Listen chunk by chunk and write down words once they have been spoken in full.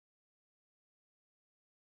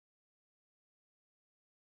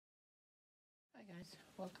Hi guys,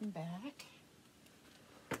 welcome back.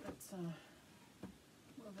 Let's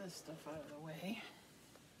move this stuff out of the way.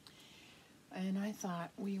 And I thought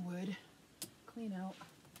we would clean out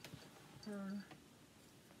her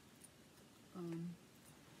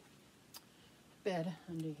bed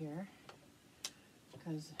under here,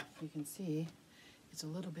 because you can see it's a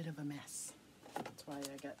little bit of a mess. That's why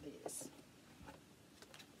I got these.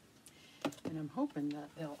 And I'm hoping that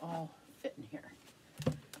they'll all fit in here.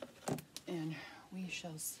 And we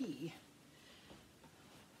shall see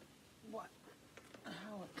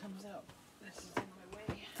how it comes out. This is in my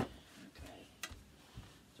way. Okay.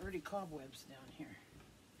 There's already cobwebs down here.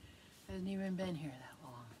 Hasn't even been here that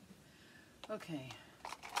long. Okay.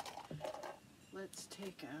 Let's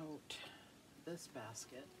take out this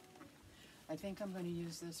basket. I think I'm going to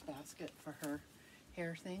use this basket for her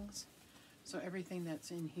hair things. So everything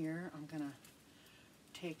that's in here, I'm going to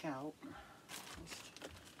take out.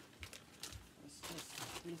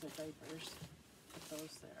 These are diapers. Put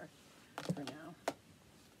those there for now.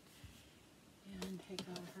 And take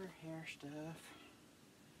out her hair stuff.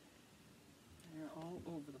 They're all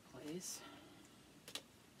over the place.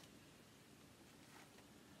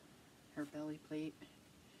 Her belly plate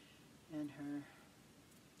and her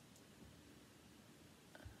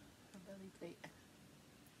belly plate.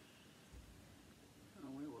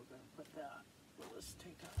 Oh, where we're going to put that? We'll just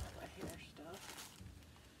take out all the hair stuff.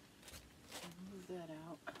 Move that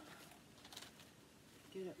out.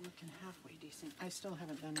 Get it looking halfway decent. I still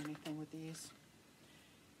haven't done anything with these.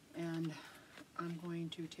 And I'm going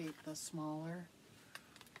to take the smaller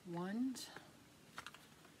ones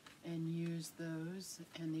and use those,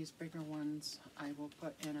 and these bigger ones I will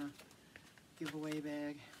put in a giveaway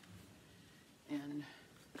bag. And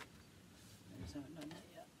I just haven't done that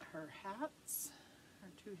yet. Her hats, her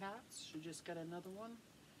two hats, she just got another one.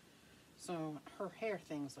 So her hair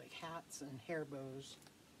things like hats and hair bows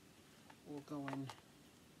will go in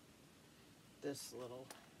this little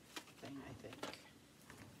thing, I think.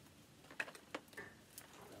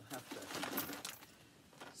 We'll have to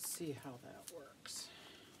see how that works.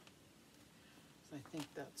 So I think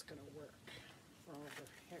that's going to work for all her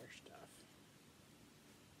hair stuff.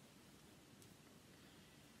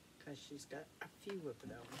 Because she's got a few of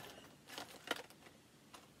them.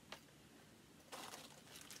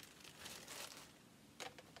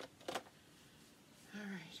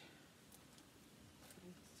 Alright,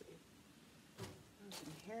 let's see, those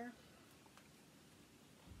in here.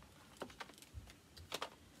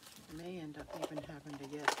 I may end up even having to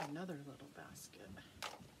get another little basket,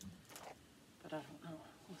 but I don't know,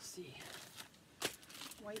 we'll see.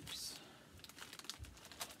 Wipes,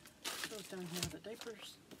 those down here, the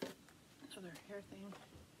diapers, another hair thing.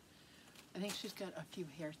 I think she's got a few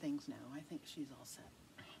hair things now. I think she's all set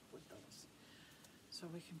with those. So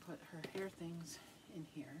we can put her hair things in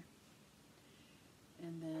here,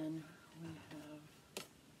 and then we have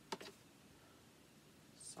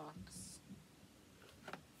socks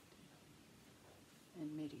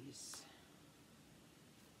and middies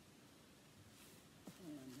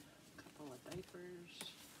and a couple of diapers.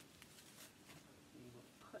 We will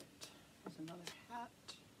put, there's another hat.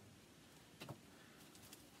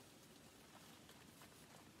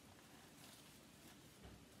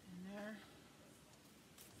 In there.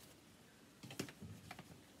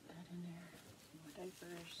 In there, more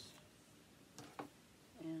diapers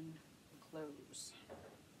and clothes.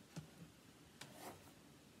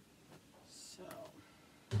 So,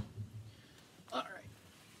 all right,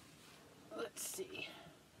 let's see.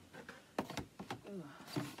 Ooh,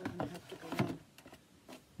 doesn't have to go in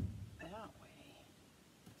that way.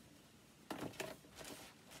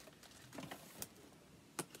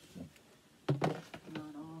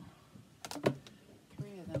 Not all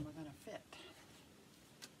three of them are going to fit.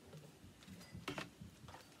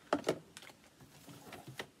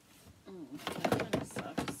 That kind of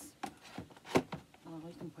sucks. Well,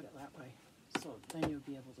 we can put it that way, so then you'll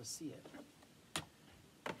be able to see it.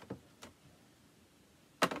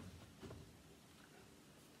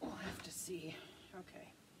 We'll have to see.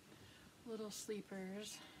 Okay. Little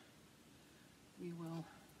sleepers. We will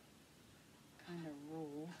kind of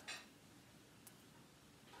roll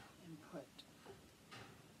and put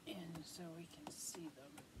in so we can see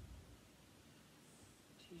them.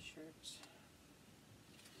 T-shirts.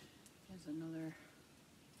 Here's another,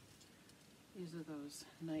 these are those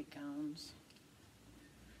nightgowns.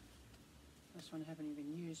 This one I haven't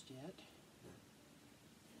even used yet.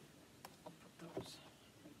 I'll put those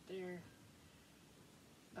right there.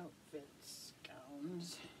 Outfits,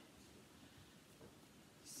 gowns.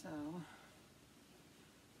 So,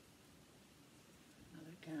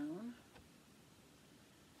 another gown.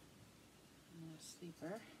 And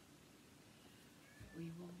sleeper.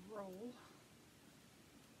 We will roll.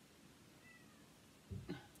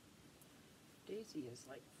 Daisy is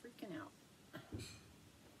like freaking out.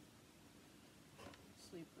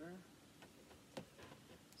 Sleeper.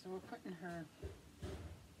 So we're putting her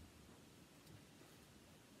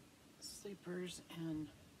sleepers and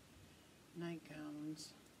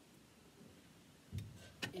nightgowns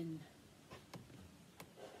in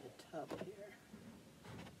the tub here.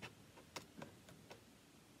 I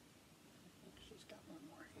think she's got one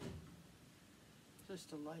more here.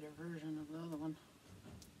 Just a lighter version of the other one,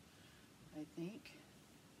 I think.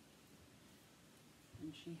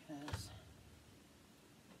 And she has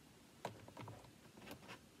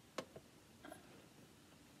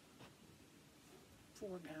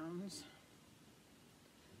four gowns.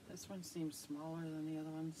 This one seems smaller than the other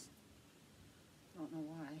ones. I don't know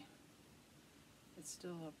why. It's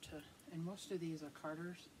still up to, and most of these are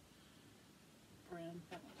Carter's brand.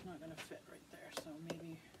 That one's not going to fit right there, so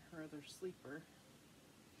maybe her other sleeper.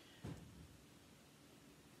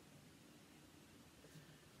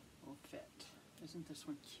 Will fit. Isn't this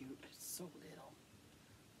one cute? It's so little.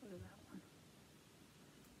 Look at that one.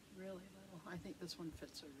 Really little. I think this one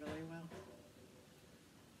fits her really well.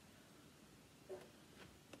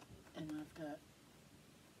 And I've got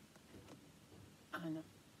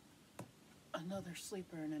another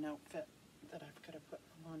sleeper and an outfit that I've got to put in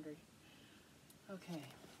the laundry. Okay.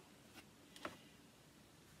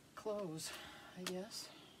 Clothes, I guess.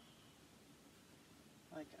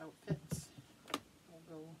 Like outfits will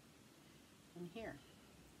go in here.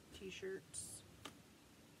 T-shirts,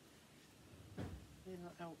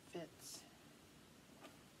 little outfits,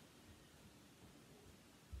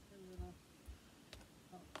 little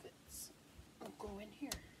outfits will go in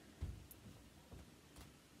here.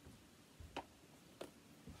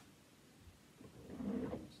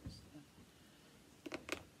 This is the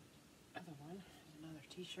other one. There's another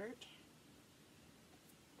t-shirt.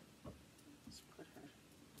 Let's put her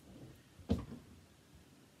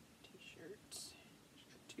t-shirts. She's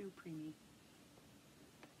got two Preemie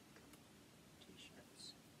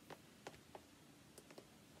t-shirts.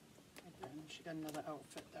 And then she got another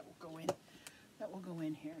outfit that will go in. That will go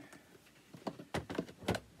in here.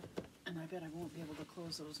 And I bet I won't be able to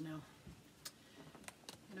close those now.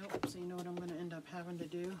 Nope, so you know what I'm going to end up having to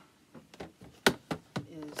do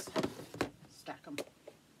is stack them.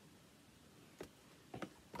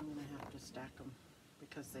 I'm going to have to stack them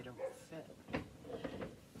because they don't fit.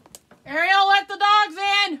 Ariel, let the dogs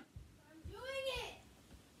in! I'm doing it!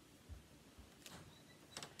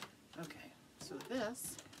 Okay, so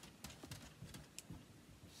this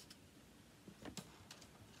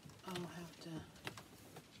I'll have to,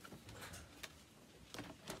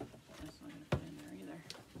 that's not going to fit in there either.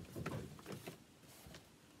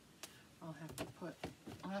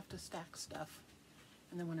 I'll have to stack stuff,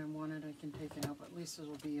 and then when I want it I can take it out, but at least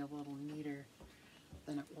it'll be a little neater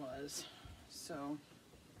than it was. So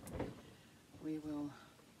we will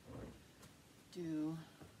do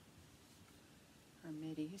our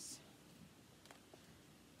middies.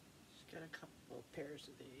 Just got a couple of pairs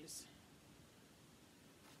of these.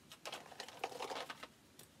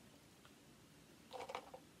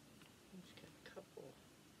 Just got a couple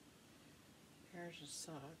pairs of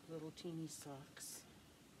socks, little teeny socks.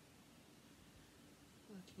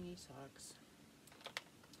 Little teeny socks.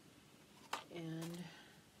 And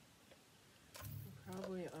I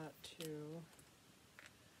probably ought to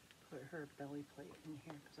put her belly plate in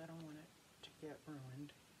here because I don't want it to get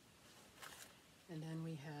ruined. And then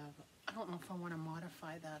we have, I don't know if I want to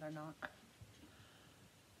modify that or not.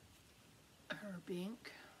 Her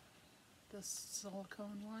bink, this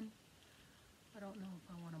silicone one. I don't know if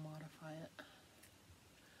I want to modify it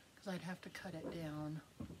because I'd have to cut it down.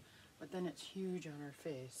 But then it's huge on her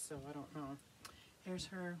face, so I don't know. Here's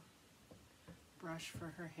her brush for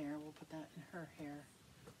her hair. We'll put that in her hair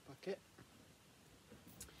bucket.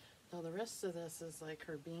 So the rest of this is like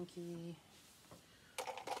her binky,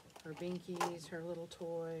 her binkies, her little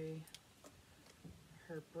toy,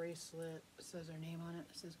 her bracelet. It says her name on it.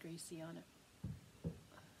 It says Gracie on it.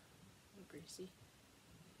 Gracie.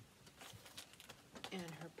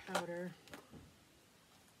 And her powder.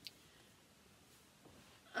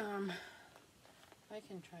 I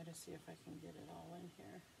can try to see if I can get it all in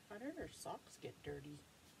here. How did her socks get dirty?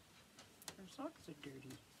 Her socks are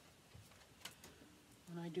dirty.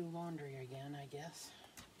 When I do laundry again, I guess,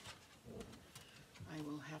 I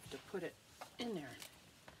will have to put it in there.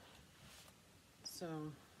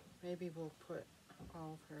 So maybe we'll put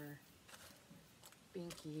all of her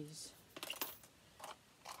binkies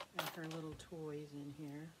and her little toys in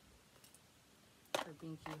here. Her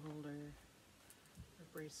binky holder,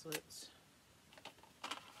 bracelets.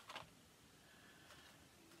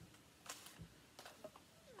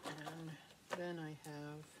 And then I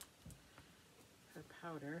have her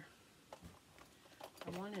powder.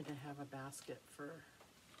 I wanted to have a basket for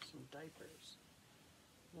some diapers,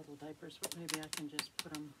 little diapers, but maybe I can just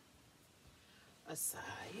put them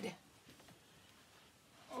aside.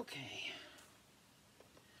 Okay.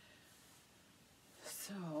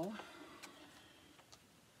 So,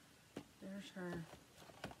 there's her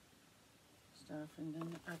stuff, and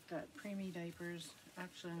then I've got Preemie diapers.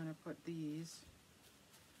 Actually, I'm going to put these.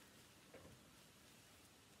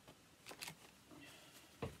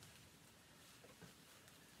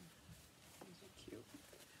 These are cute.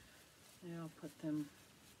 And I'll put them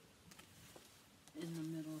in the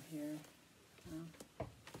middle here.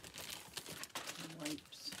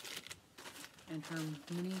 Wipes. And her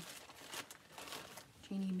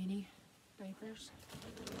teeny mini diapers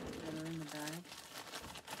that are in the bag.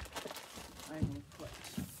 I will put,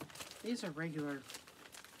 these are regular,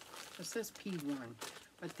 it says P1,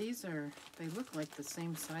 but these are, they look like the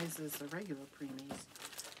same size as the regular Preemies.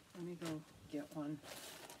 Let me go get one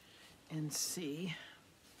and see.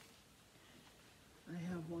 I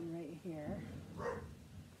have one right here.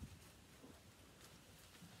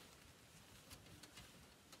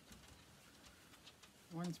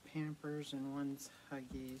 One's Pampers and one's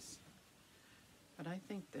Huggies, but I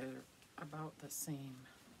think they're about the same.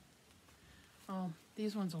 Oh,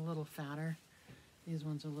 these one's a little fatter. These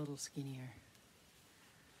one's a little skinnier.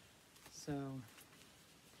 So,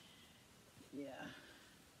 yeah.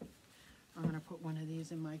 I'm gonna put one of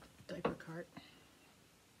these in my diaper cart.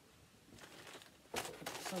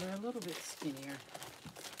 So they're a little bit skinnier.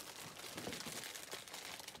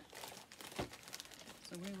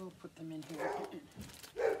 So we will put them in here.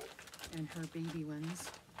 And her baby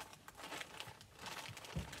ones.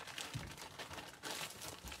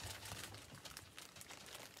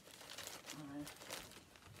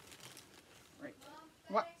 Right.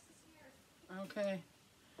 What? Okay.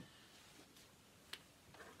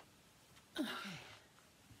 Okay.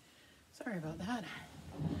 Sorry about that.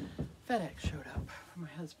 FedEx showed up for my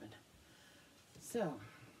husband. So,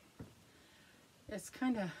 it's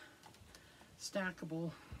kind of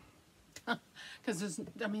stackable. Because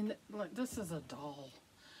I mean, look, this is a doll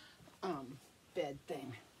bed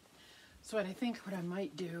thing. So what I think what I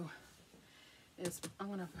might do is I'm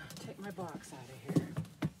gonna take my box out of here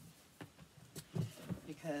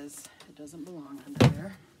because it doesn't belong under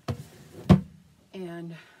there,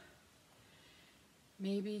 and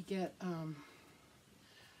maybe get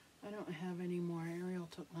I don't have any more. Ariel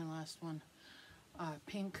took my last one.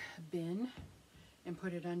 Pink bin and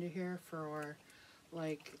put it under here for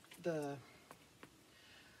like the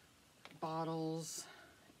bottles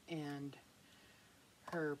and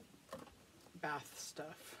her bath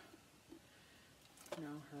stuff. You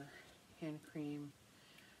know, her hand cream,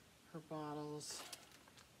 her bottles.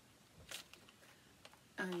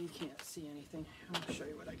 You can't see anything. I'll show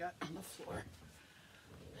you what I got on the floor.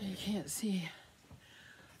 You can't see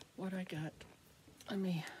what I got. Let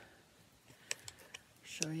me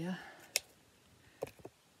show you.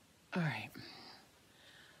 All right.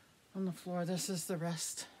 On the floor, this is the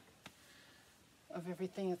rest of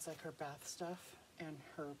everything. It's like her bath stuff and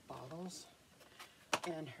her bottles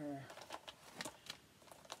and her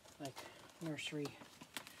like nursery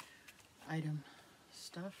item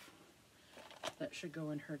stuff that should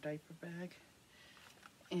go in her diaper bag.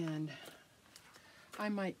 And I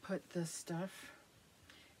might put this stuff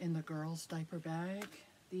in the girls' diaper bag,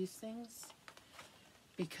 these things,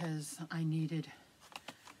 because I needed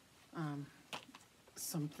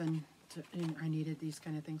something to, I needed these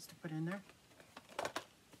kind of things to put in there.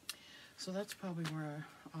 So that's probably where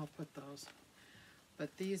I'll put those.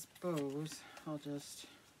 But these bows, I'll just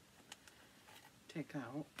take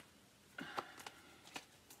out.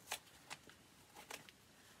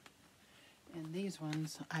 And these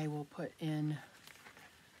ones I will put in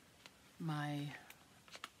my,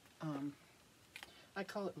 I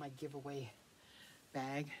call it my giveaway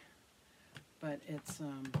bag, but it's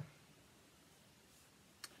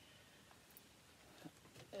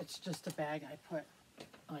just a bag I put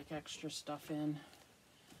like extra stuff in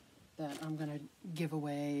that I'm gonna give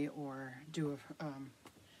away or do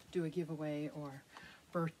a giveaway or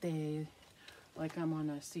birthday, like I'm on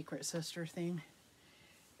a Secret Sister thing.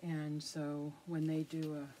 And so when they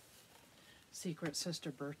do a Secret Sister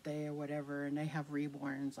birthday or whatever and they have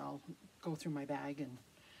Reborns, I'll go through my bag and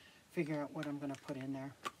figure out what I'm gonna put in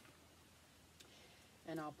there.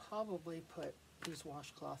 And I'll probably put these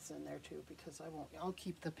washcloths in there too, because I'll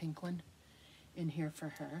keep the pink one in here for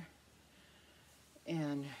her.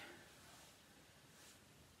 And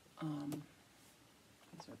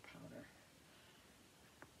These are powder.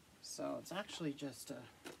 So it's actually just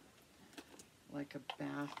like a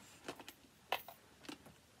bath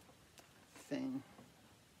thing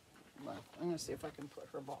left. I'm gonna see if I can put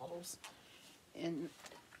her bottles in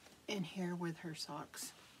here with her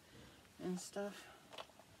socks and stuff.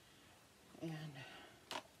 And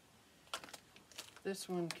this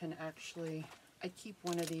one can actually, I keep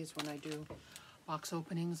one of these when I do box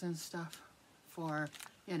openings and stuff for,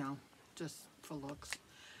 you know, just for looks.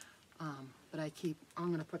 But I'm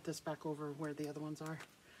going to put this back over where the other ones are,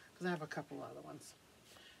 because I have a couple other ones.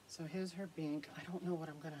 So here's her bank. I don't know what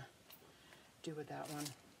I'm going to do with that one.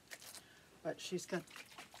 But she's got,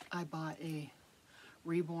 I bought a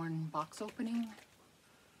Reborn box opening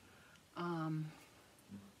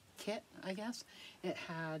kit, I guess. It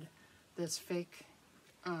had this fake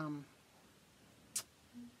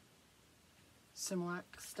Similac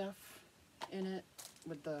stuff in it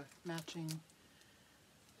with the matching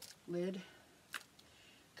lid,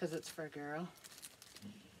 because it's for a girl.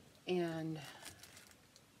 And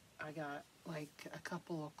I got like a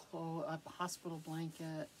couple of clothes, a hospital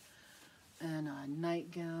blanket, and a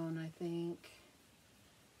nightgown, I think.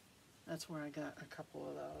 That's where I got a couple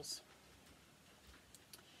of those.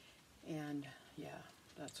 And yeah,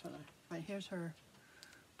 that's what but here's her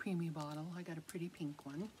Preemie bottle. I got a pretty pink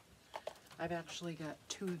one. I've actually got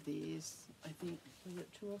two of these. I think, was it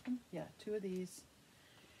two of them? Yeah, two of these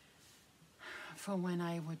for when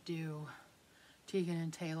I would do Tegan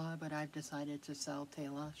and Taylor, but I've decided to sell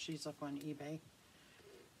Taylor. She's up on eBay.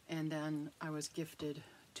 And then I was gifted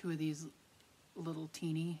two of these little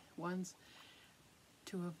teeny ones,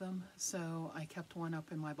 two of them. So I kept one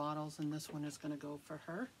up in my bottles, and this one is going to go for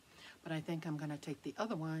her. But I think I'm going to take the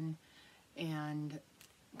other one, and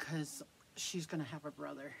because she's going to have a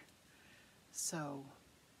brother. So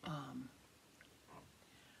I'm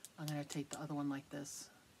going to take the other one like this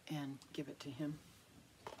and give it to him.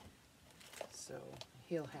 So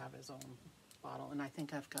he'll have his own bottle. And I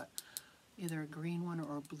think I've got either a green one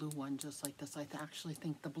or a blue one just like this. I actually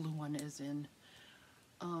think the blue one is in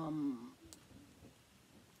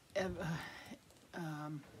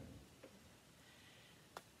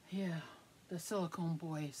yeah, the Silicone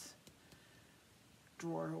Boys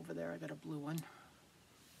drawer over there. I got a blue one.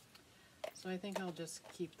 So I think I'll just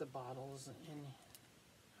keep the bottles in,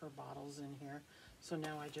 her bottles in here. So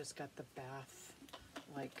now I just got the bath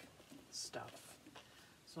like stuff.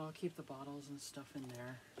 So I'll keep the bottles and stuff in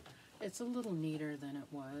there. It's a little neater than it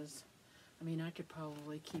was. I mean, I could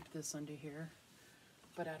probably keep this under here,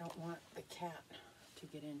 but I don't want the cat to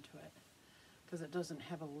get into it because it doesn't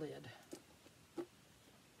have a lid.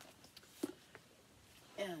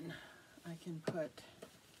 And I can put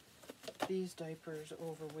these diapers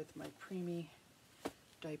over with my Preemie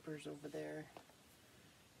diapers over there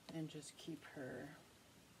and just keep her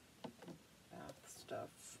bath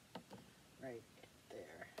stuff right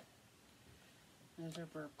there. There's her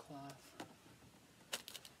burp cloth.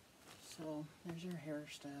 So there's your hair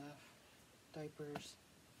stuff, diapers.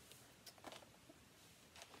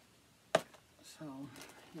 So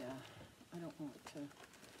yeah, I don't want to,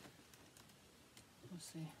 let's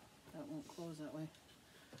see, that won't close that way.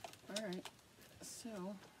 Alright, so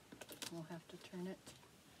we'll have to turn it.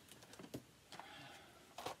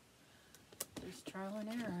 There's trial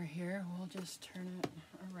and error here. We'll just turn it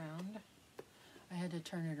around. I had to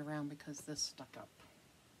turn it around because this stuck up.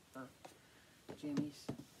 Or Jamie's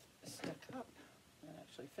stuck up. That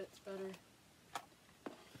actually fits better.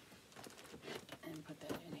 And put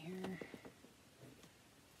that in here.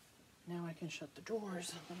 Now I can shut the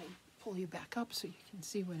drawers. Let me pull you back up so you can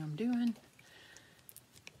see what I'm doing.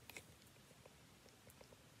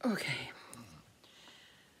 Okay.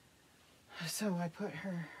 So I put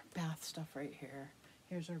her bath stuff right here.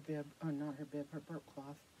 Here's her bib, oh not her bib, her burp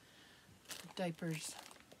cloth. Diapers,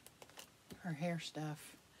 her hair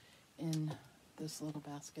stuff in this little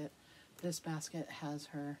basket. This basket has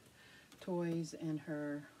her toys and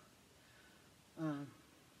her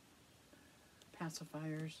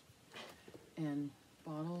pacifiers and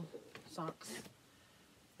bottle socks.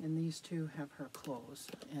 And these two have her clothes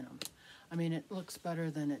in them. I mean, it looks better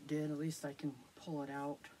than it did. At least I can pull it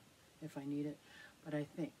out if I need it. But I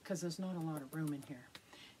think, because there's not a lot of room in here.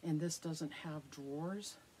 And this doesn't have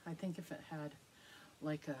drawers. I think if it had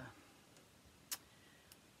like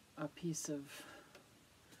a piece of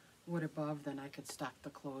wood above, then I could stack the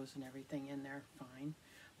clothes and everything in there fine.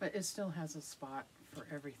 But it still has a spot for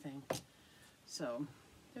everything. So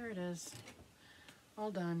there it is. All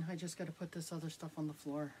done. I just got to put this other stuff on the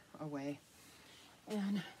floor away.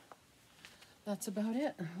 And that's about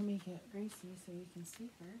it. Let me get Gracie so you can see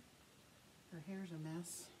her. Her hair's a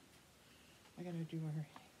mess. I gotta do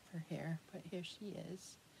her hair, but here she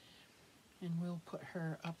is. And we'll put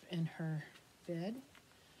her up in her bed.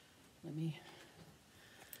 Let me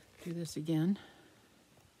do this again.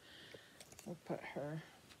 We'll put her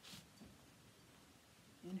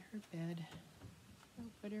in her bed.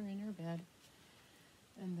 We'll put her in her bed.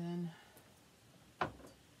 And then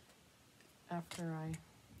after I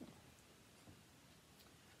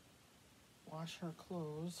wash her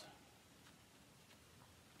clothes,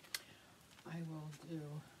 I will do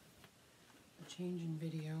a changing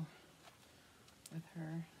video with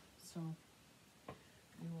her. So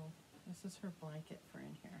we will, this is her blanket for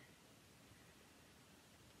in here.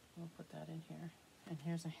 We'll put that in here. And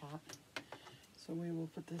here's a hat. So we will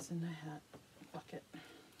put this in the hat bucket.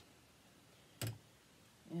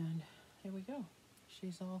 And here we go.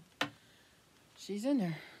 She's in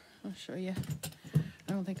there. I'll show you.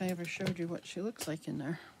 I don't think I ever showed you what she looks like in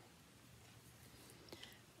there.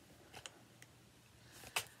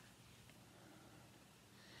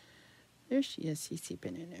 There she is. She's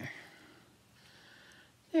sleeping in there.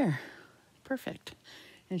 There. Perfect.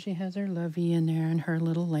 And she has her lovey in there and her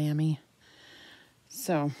little lammy.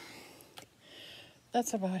 So,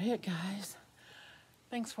 that's about it, guys.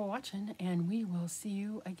 Thanks for watching, and we will see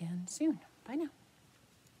you again soon. Bye now.